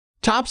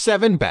Top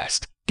 7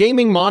 Best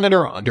Gaming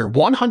Monitor Under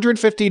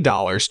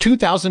 $150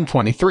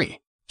 2023.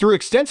 Through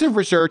extensive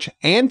research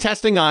and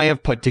testing, I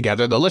have put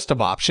together the list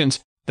of options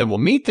that will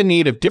meet the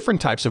need of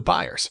different types of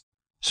buyers.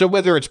 So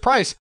whether it's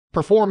price,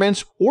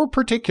 performance, or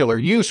particular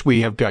use, we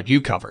have got you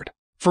covered.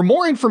 For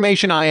more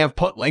information, I have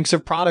put links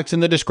of products in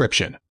the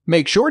description.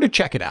 Make sure to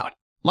check it out.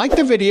 Like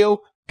the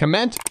video,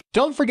 comment,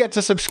 don't forget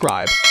to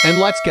subscribe,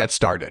 and let's get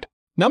started.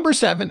 Number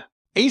 7.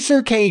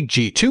 Acer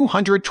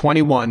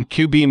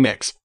KG221QB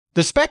Mix.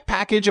 The spec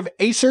package of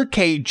Acer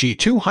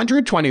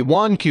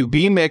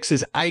KG221QB Mix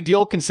is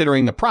ideal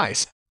considering the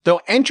price, though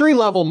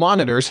entry-level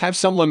monitors have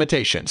some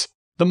limitations.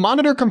 The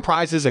monitor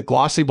comprises a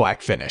glossy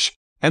black finish,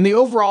 and the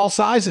overall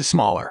size is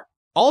smaller.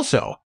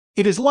 Also,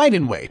 it is light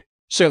in weight,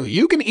 so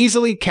you can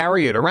easily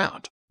carry it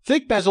around.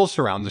 Thick bezels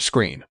surround the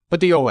screen,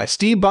 but the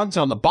OSD buttons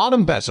on the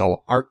bottom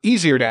bezel are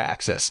easier to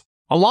access.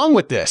 Along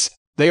with this,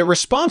 they are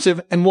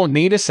responsive and won't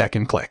need a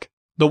second click.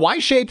 The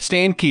Y-shaped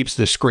stand keeps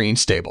the screen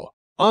stable.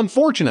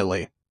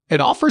 Unfortunately, it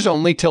offers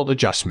only tilt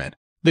adjustment.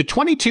 The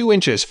 22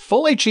 inches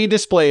Full HD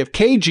display of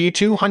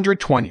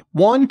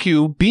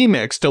KG221QB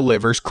Mix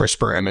delivers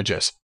crisper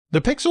images.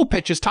 The pixel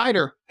pitch is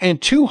tighter, and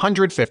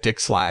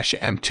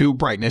 250/M2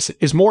 brightness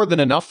is more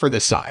than enough for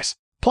this size.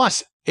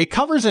 Plus, it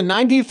covers a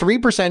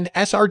 93%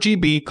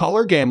 sRGB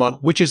color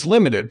gamut, which is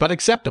limited but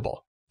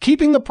acceptable.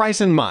 Keeping the price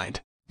in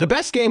mind, the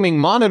best gaming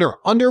monitor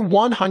under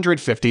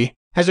 $150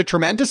 has a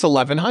tremendous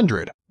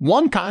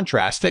 1100/1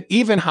 contrast that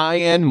even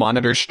high-end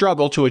monitors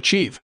struggle to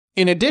achieve.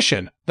 In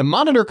addition, the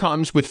monitor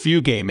comes with few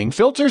gaming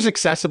filters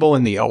accessible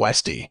in the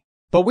OSD,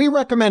 but we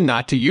recommend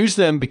not to use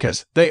them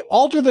because they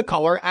alter the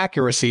color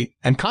accuracy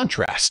and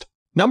contrast.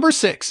 Number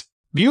 6.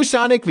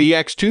 ViewSonic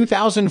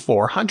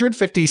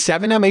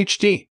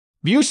VX2457MHD.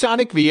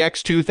 ViewSonic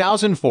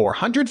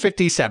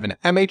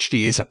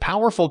VX2457MHD is a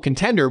powerful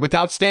contender with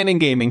outstanding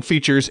gaming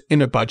features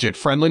in a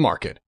budget-friendly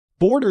market.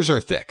 Borders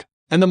are thick,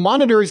 and the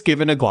monitor is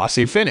given a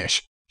glossy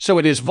finish, so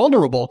it is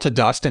vulnerable to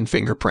dust and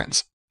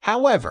fingerprints.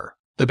 However,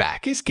 the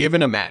back is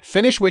given a matte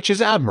finish, which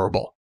is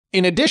admirable.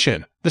 In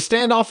addition, the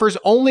stand offers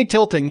only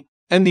tilting,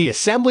 and the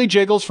assembly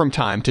jiggles from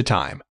time to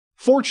time.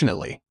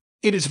 Fortunately,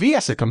 it is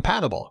VESA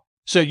compatible,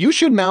 so you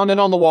should mount it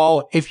on the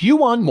wall if you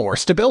want more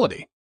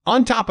stability.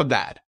 On top of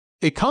that,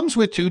 it comes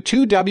with two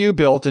 2W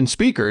built-in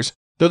speakers,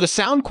 though the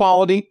sound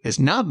quality is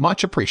not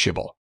much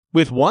appreciable.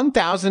 With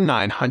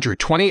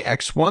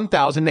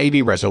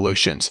 1920x1080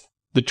 resolutions,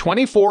 the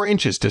 24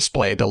 inches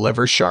display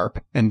delivers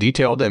sharp and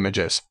detailed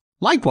images.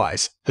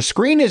 Likewise, the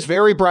screen is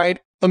very bright,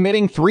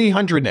 emitting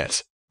 300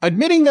 nits,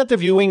 admitting that the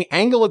viewing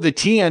angle of the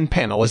TN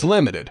panel is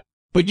limited,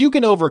 but you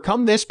can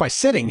overcome this by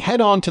sitting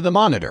head-on to the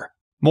monitor.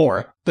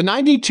 More, the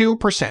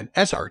 92%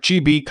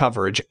 sRGB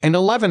coverage and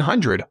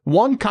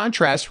 1100/1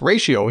 contrast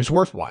ratio is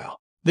worthwhile.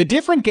 The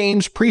different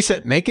games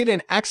preset make it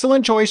an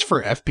excellent choice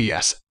for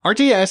FPS,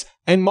 RTS,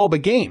 and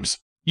MOBA games.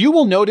 You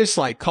will notice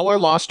slight color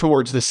loss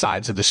towards the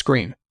sides of the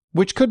screen,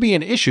 which could be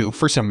an issue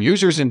for some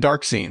users in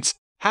dark scenes.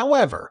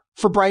 However,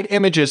 for bright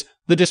images,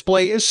 the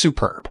display is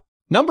superb.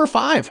 Number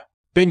 5.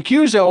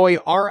 BenQ Zowie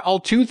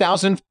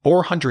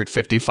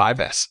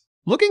RL2455S.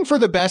 Looking for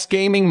the best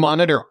gaming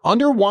monitor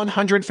under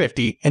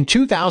 $150 in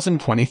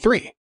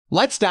 2023?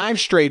 Let's dive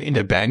straight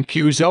into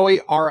BenQ Zowie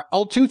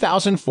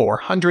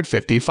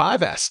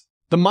RL2455S.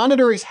 The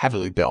monitor is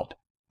heavily built,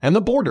 and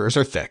the borders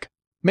are thick,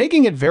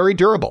 making it very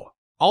durable.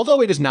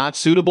 Although it is not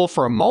suitable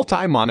for a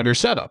multi-monitor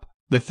setup,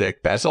 the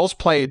thick bezels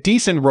play a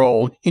decent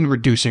role in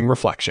reducing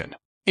reflection.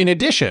 In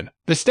addition,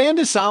 the stand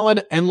is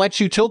solid and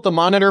lets you tilt the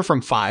monitor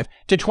from 5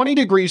 to 20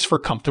 degrees for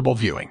comfortable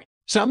viewing.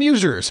 Some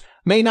users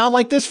may not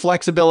like this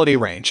flexibility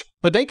range,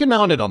 but they can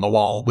mount it on the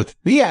wall with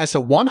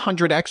VESA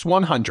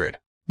 100x100.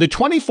 The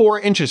 24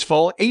 inches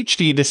Full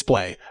HD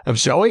display of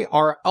Zowie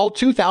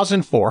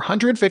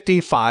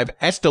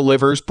RL2455S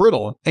delivers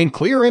brittle and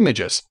clear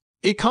images.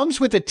 It comes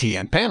with a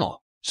TN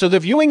panel, so the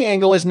viewing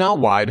angle is not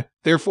wide,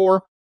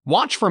 therefore,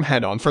 watch from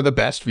head-on for the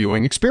best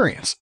viewing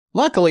experience.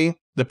 Luckily,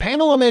 the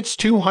panel emits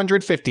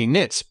 250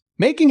 nits,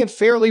 making it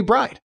fairly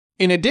bright.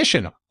 In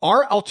addition,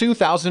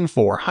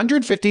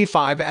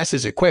 RL2455S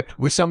is equipped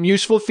with some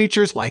useful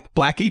features like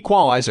black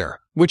equalizer,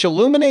 which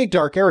illuminate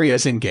dark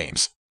areas in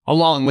games.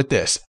 Along with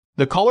this,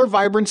 the color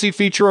vibrancy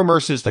feature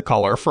immerses the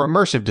color for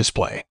immersive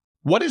display.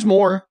 What is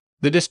more,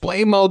 the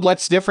display mode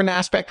lets different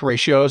aspect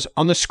ratios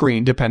on the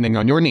screen depending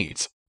on your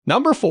needs.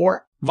 Number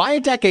 4.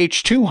 VIOTEK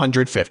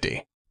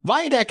H250.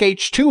 VIOTEK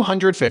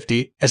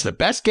H250 is the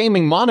best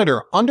gaming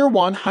monitor under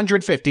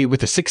 $150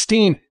 with a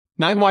 16:9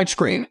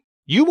 widescreen.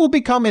 You will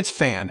become its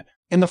fan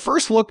in the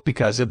first look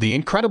because of the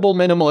incredible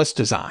minimalist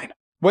design.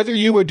 Whether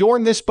you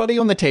adorn this buddy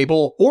on the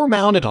table or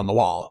mount it on the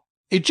wall,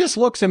 it just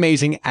looks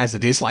amazing as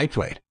it is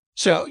lightweight.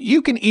 So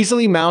you can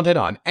easily mount it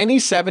on any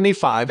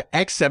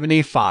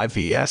 75x75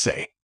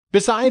 VESA.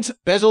 Besides,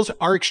 bezels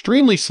are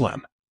extremely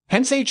slim,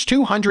 hence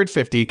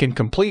H250 can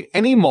complete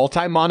any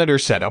multi-monitor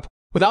setup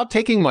without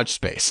taking much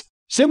space.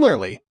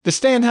 Similarly, the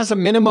stand has a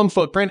minimum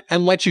footprint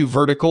and lets you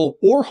vertical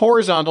or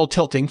horizontal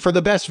tilting for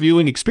the best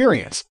viewing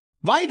experience.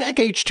 VIOTEK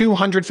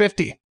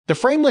H250, the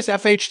frameless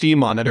FHD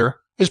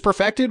monitor, is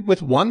perfected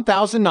with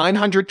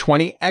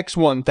 1920 x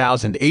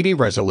 1080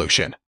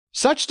 resolution.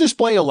 Such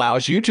display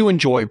allows you to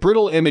enjoy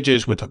brutal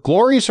images with a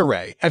glorious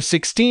array of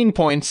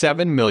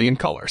 16.7 million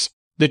colors.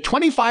 The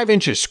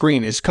 25-inch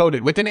screen is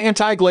coated with an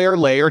anti-glare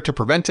layer to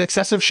prevent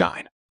excessive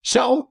shine.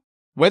 So,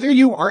 whether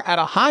you are at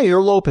a high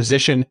or low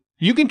position,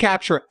 you can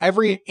capture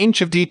every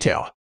inch of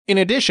detail. In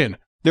addition,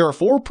 there are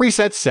 4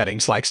 preset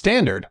settings like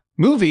Standard,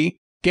 Movie,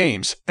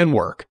 Games, and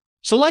Work.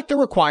 Select the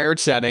required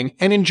setting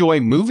and enjoy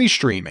movie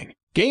streaming,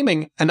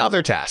 gaming, and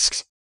other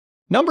tasks.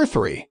 Number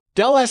 3.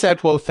 Dell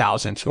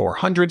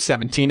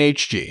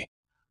SZ12417HG.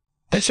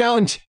 The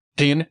challenge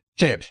Dean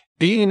Tips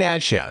Being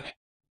Adshed.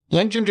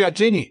 Legend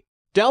Jadzini.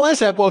 Dell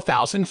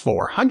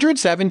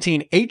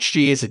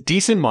SZ12417HG is a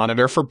decent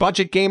monitor for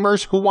budget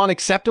gamers who want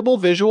acceptable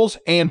visuals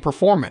and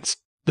performance.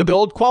 The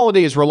build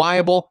quality is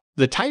reliable,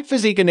 the tight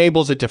physique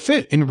enables it to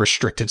fit in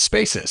restricted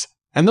spaces,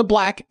 and the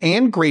black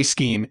and gray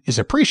scheme is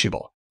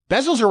appreciable.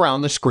 Bezels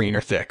around the screen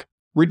are thick,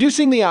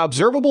 reducing the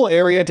observable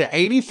area to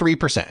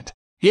 83%,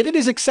 yet it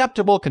is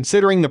acceptable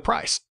considering the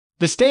price.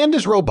 The stand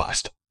is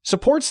robust,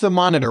 supports the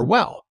monitor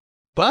well,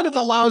 but it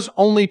allows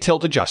only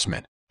tilt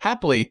adjustment.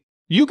 Happily,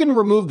 you can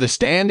remove the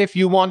stand if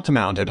you want to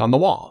mount it on the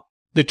wall.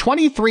 The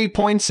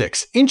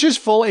 23.6 inches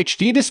Full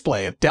HD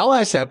display of Dell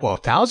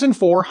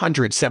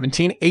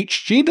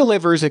SZ12417HG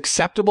delivers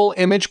acceptable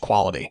image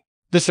quality.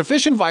 The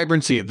sufficient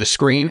vibrancy of the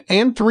screen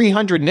and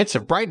 300 nits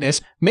of brightness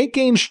make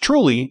games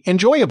truly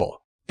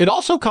enjoyable. It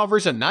also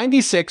covers a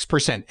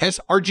 96%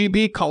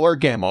 sRGB color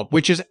gamut,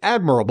 which is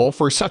admirable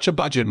for such a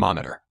budget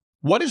monitor.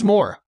 What is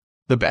more,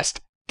 the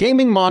best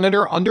gaming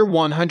monitor under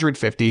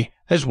 150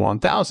 has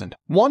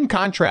 1001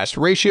 contrast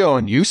ratio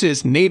and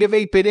uses native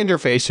 8-bit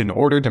interface in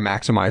order to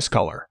maximize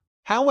color.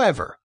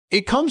 However,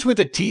 it comes with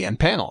a TN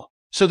panel,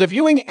 so the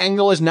viewing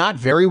angle is not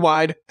very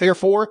wide,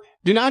 therefore,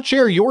 do not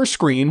share your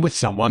screen with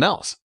someone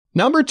else.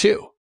 Number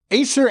 2.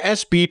 Acer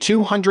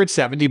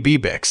SB270B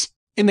Bix.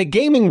 In the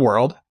gaming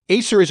world,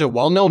 Acer is a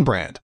well-known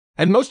brand,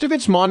 and most of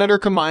its monitor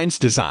combines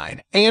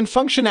design and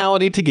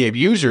functionality to give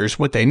users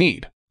what they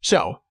need.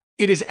 So,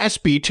 it is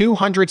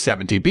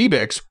SB270B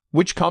Bix,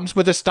 which comes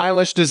with a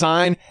stylish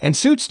design and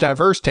suits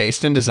diverse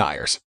tastes and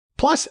desires.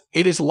 Plus,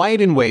 it is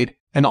light in weight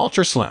and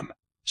ultra-slim,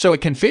 so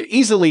it can fit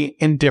easily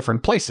in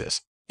different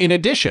places. In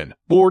addition,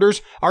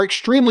 borders are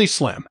extremely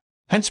slim,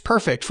 hence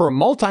perfect for a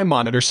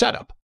multi-monitor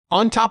setup.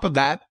 On top of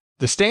that,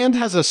 the stand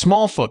has a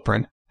small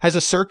footprint, has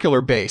a circular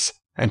base,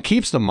 and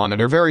keeps the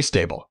monitor very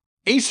stable.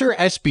 Acer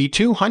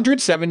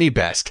SB270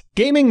 Best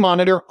Gaming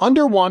Monitor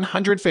under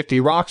 150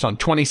 rocks on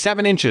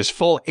 27 inches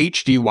Full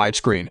HD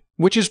widescreen,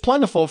 which is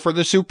plentiful for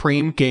the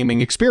supreme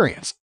gaming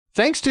experience.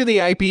 Thanks to the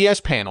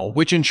IPS panel,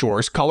 which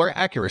ensures color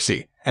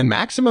accuracy and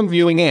maximum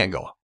viewing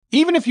angle.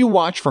 Even if you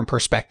watch from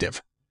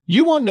perspective,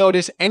 you won't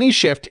notice any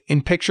shift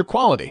in picture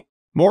quality.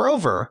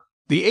 Moreover,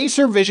 the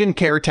Acer Vision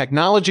Care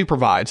technology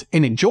provides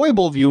an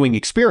enjoyable viewing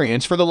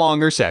experience for the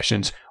longer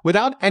sessions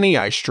without any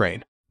eye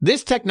strain.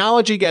 This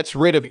technology gets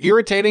rid of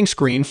irritating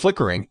screen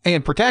flickering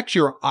and protects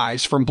your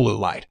eyes from blue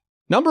light.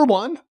 Number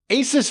 1.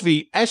 Asus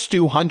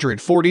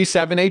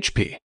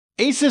VS247HP.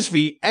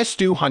 Asus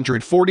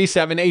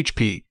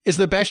VS247HP is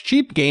the best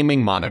cheap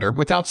gaming monitor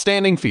with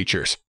outstanding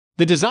features.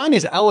 The design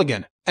is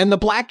elegant, and the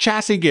black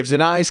chassis gives an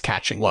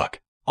eyes-catching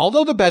look.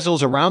 Although the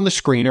bezels around the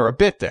screen are a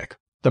bit thick,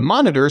 the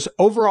monitor's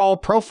overall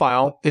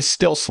profile is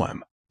still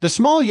slim. The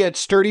small yet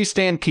sturdy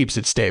stand keeps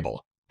it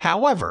stable.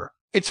 However,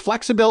 its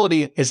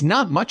flexibility is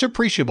not much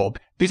appreciable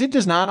because it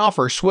does not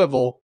offer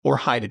swivel or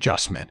height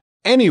adjustment.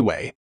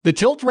 Anyway, the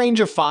tilt range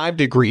of 5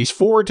 degrees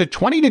forward to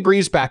 20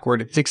 degrees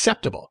backward is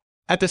acceptable.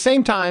 At the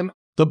same time,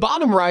 the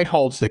bottom right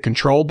holds the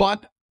control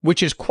button,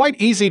 which is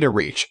quite easy to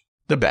reach.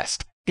 The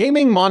best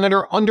gaming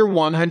monitor under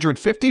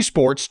 150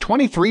 sports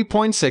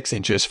 23.6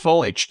 inches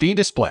Full HD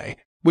display,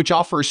 which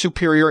offers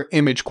superior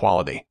image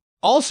quality.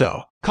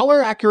 Also,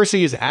 color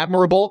accuracy is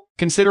admirable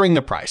considering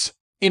the price.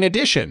 In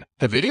addition,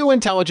 the Video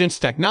Intelligence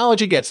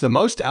technology gets the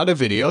most out of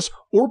videos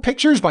or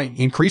pictures by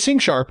increasing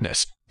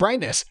sharpness,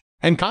 brightness,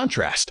 and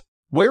contrast.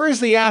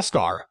 Whereas the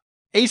ASCAR,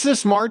 Asus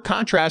Smart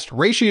Contrast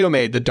Ratio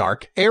made the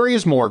dark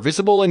areas more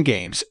visible in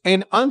games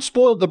and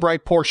unspoiled the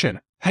bright portion,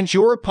 hence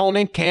your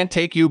opponent can't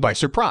take you by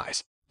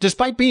surprise.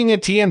 Despite being a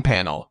TN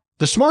panel,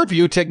 the Smart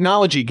View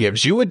technology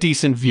gives you a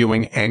decent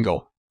viewing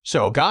angle.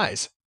 So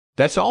guys,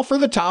 that's all for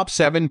the top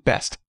 7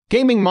 best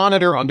gaming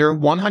monitor under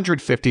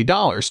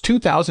 $150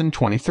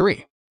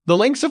 2023. The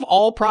links of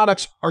all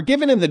products are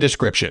given in the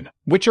description,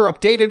 which are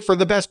updated for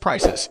the best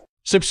prices.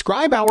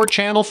 Subscribe our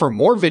channel for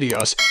more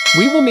videos.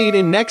 We will meet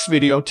in next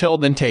video. Till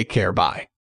then, take care. Bye.